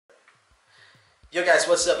Yo guys,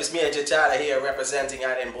 what's up? It's me, AJ Tyler here representing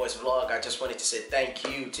Island Boys Vlog. I just wanted to say thank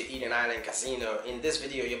you to Eden Island Casino. In this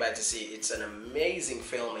video you're about to see, it's an amazing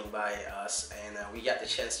filming by us, and we got the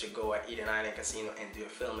chance to go at Eden Island Casino and do a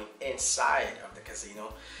filming inside of the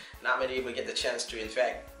casino. Not many people get the chance to. In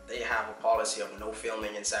fact, they have a policy of no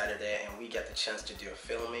filming inside of there, and we got the chance to do a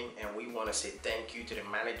filming, and we want to say thank you to the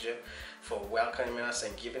manager for welcoming us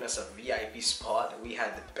and giving us a VIP spot. We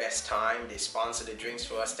had the best time. They sponsored the drinks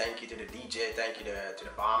for us. Thank you to the DJ, thank you to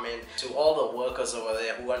the barman, to all the workers over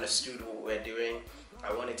there who understood what we're doing.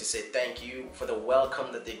 I wanted to say thank you for the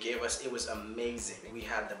welcome that they gave us. It was amazing. We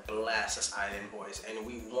had the blast as Island Boys, and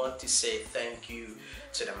we want to say thank you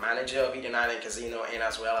to the manager of Eden Island Casino, and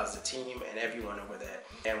as well as the team and everyone over there.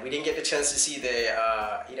 And we didn't get the chance to see the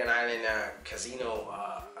Eden Island Casino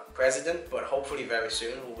president, but hopefully very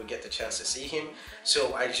soon we will get the chance to see him.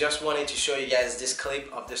 So I just wanted to show you guys this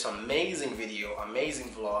clip of this amazing video, amazing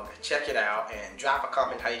vlog. Check it out and drop a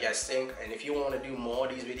comment how you guys think, and if you want to do more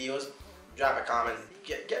of these videos, drop a comment,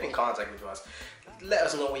 get in contact with us, let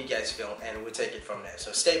us know what you guys feel, and we'll take it from there.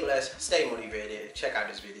 So stay blessed, stay motivated, check out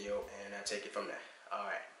this video, and I'll take it from there. All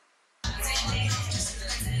right.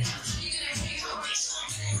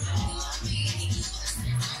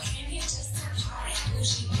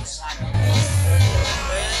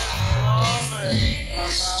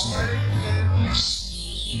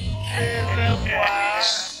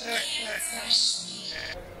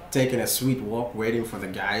 Taking a sweet walk, waiting for the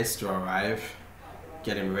guys to arrive,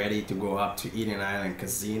 getting ready to go up to Eden Island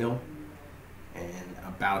Casino, and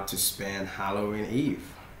about to spend Halloween Eve.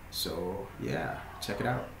 So yeah, check it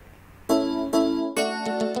out.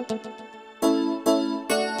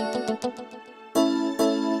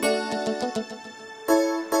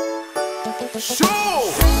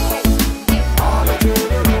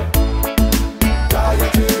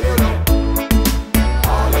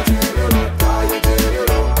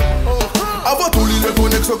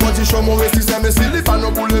 Condition mon resti c'est mais si les fans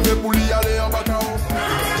pour lever pour y aller en bas.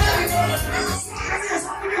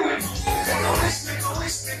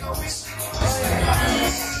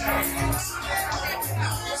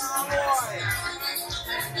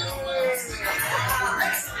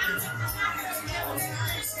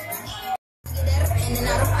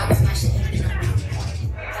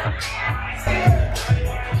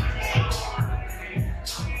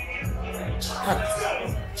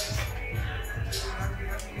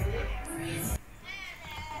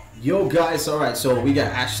 Yo guys, alright, so we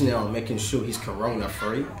got Ashnell making sure he's corona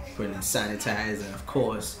free, putting sanitizer, and of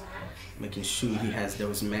course making sure he has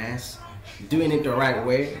those masks, doing it the right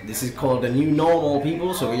way. This is called the new normal,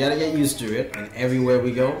 people, so we gotta get used to it, and everywhere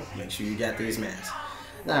we go, make sure you got these masks.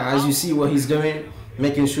 Now as you see what he's doing,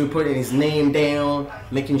 making sure putting his name down,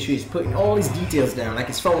 making sure he's putting all his details down, like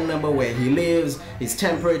his phone number, where he lives, his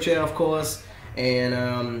temperature of course,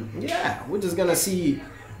 and yeah, we're just gonna see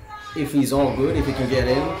if he's all good, if he can get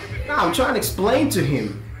in. Now I'm trying to explain to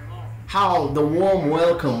him how the warm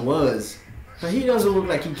welcome was, but he doesn't look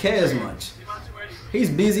like he cares much. He's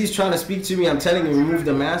busy, he's trying to speak to me, I'm telling him remove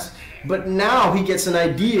the mask, but now he gets an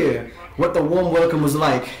idea what the warm welcome was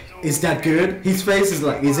like. Is that good? His face is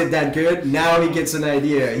like, is it that good? Now he gets an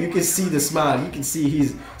idea. You can see the smile, you can see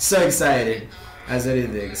he's so excited as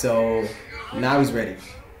anything. So now he's ready.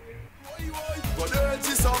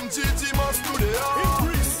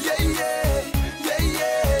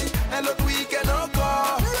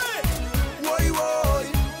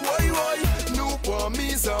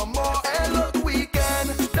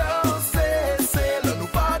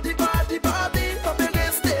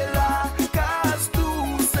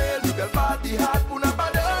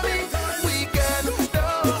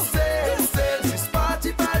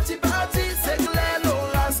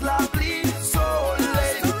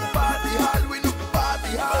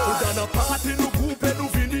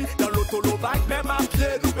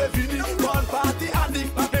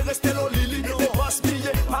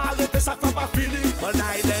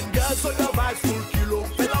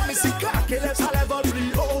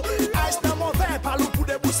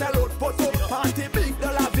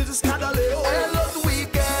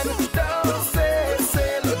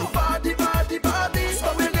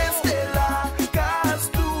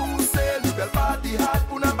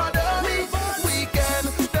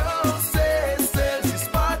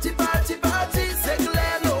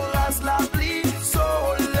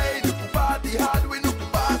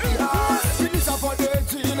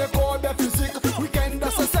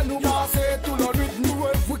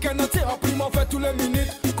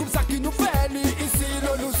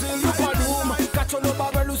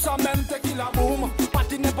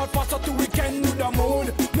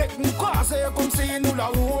 Comme si nous la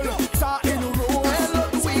roule, ça et nous roule. Et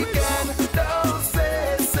l'autre week-end,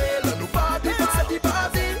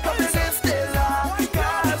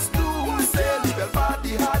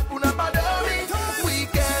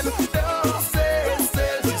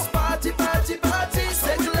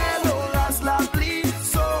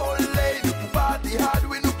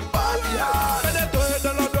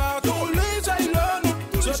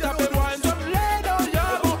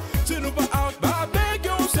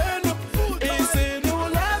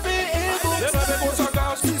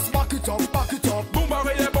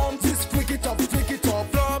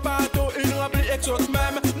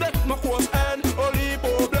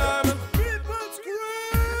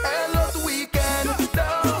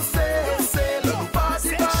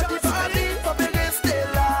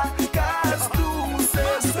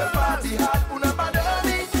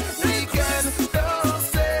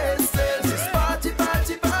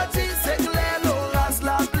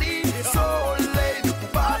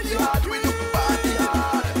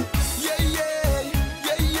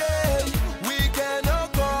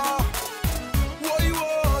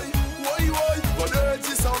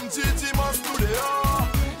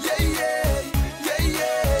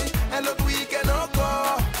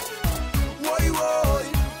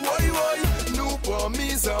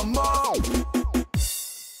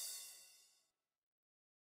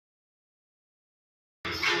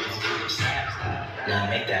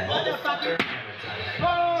 Now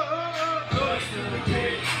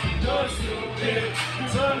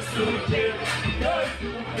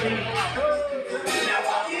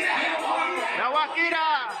walk it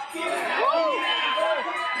out.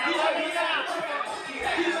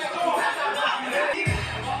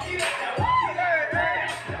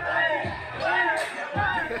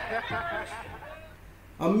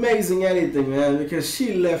 Amazing editing, man, because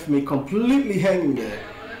she left me completely hanging there.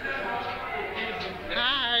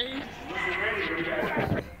 Nice.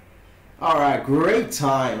 Alright, great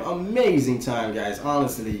time. Amazing time, guys.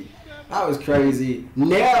 Honestly, that was crazy.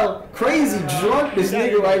 Nell, crazy drunk, this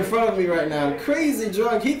nigga right in front of me right now. Crazy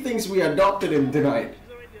drunk. He thinks we adopted him tonight.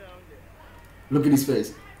 Look at his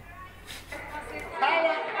face.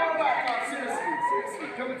 Seriously,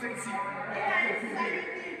 come and take a seat.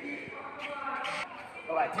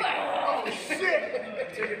 Alright, take it. Oh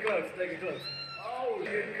shit! Take it close, take it close. Oh,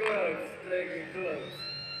 take it close, take it close.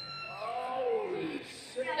 Holy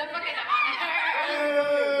shit.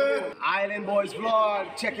 Island Boys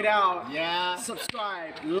Vlog, check it out. Yeah.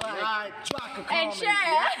 Subscribe, like, drop a comment. And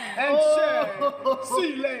share. And share. See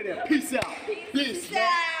you later. Peace out. Peace out.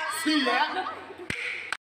 See ya.